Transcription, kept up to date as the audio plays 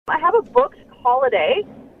I have a booked holiday.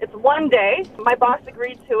 It's one day. My boss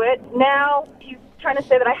agreed to it. Now he's trying to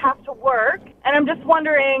say that I have to work, and I'm just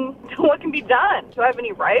wondering what can be done. Do I have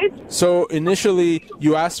any rights? So initially,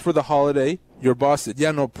 you asked for the holiday. Your boss said,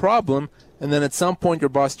 yeah, no problem. And then at some point, your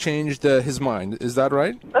boss changed his mind. Is that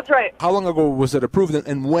right? That's right. How long ago was it approved,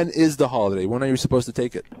 and when is the holiday? When are you supposed to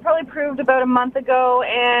take it? Probably approved about a month ago,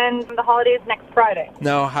 and the holiday is next Friday.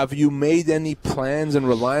 Now, have you made any plans in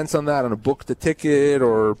reliance on that, on a booked a ticket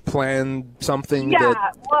or planned something?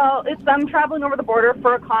 Well, I'm traveling over the border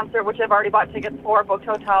for a concert, which I've already bought tickets for, booked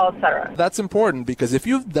hotel, etc. That's important, because if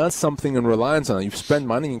you've done something in reliance on it, you've spent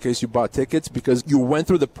money in case you bought tickets because you went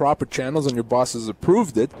through the proper channels and your boss has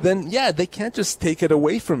approved it, then yeah, they can't just take it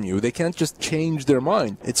away from you. They can't just change their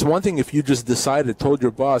mind. It's one thing if you just decided, told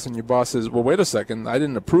your boss, and your boss says, well, wait a second, I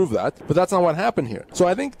didn't approve that, but that's not what happened here. So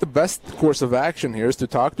I think the best course of action here is to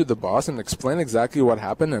talk to the boss and explain exactly what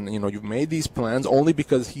happened, and you've made these plans only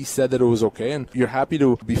because he said that it was okay, and you're happy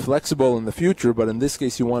to be flexible in the future, but in this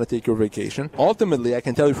case you want to take your vacation. Ultimately, I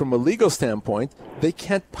can tell you from a legal standpoint, they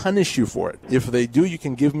can't punish you for it. If they do, you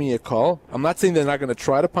can give me a call. I'm not saying they're not going to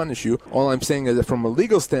try to punish you. All I'm saying is that from a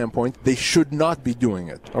legal standpoint, they should not be doing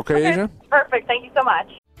it. Okay, Asia? Perfect. Thank you so much.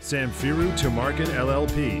 Samfiru Tumarkin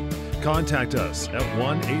LLP. Contact us at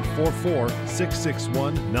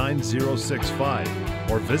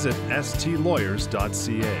 1-844-661-9065 or visit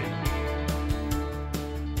stlawyers.ca.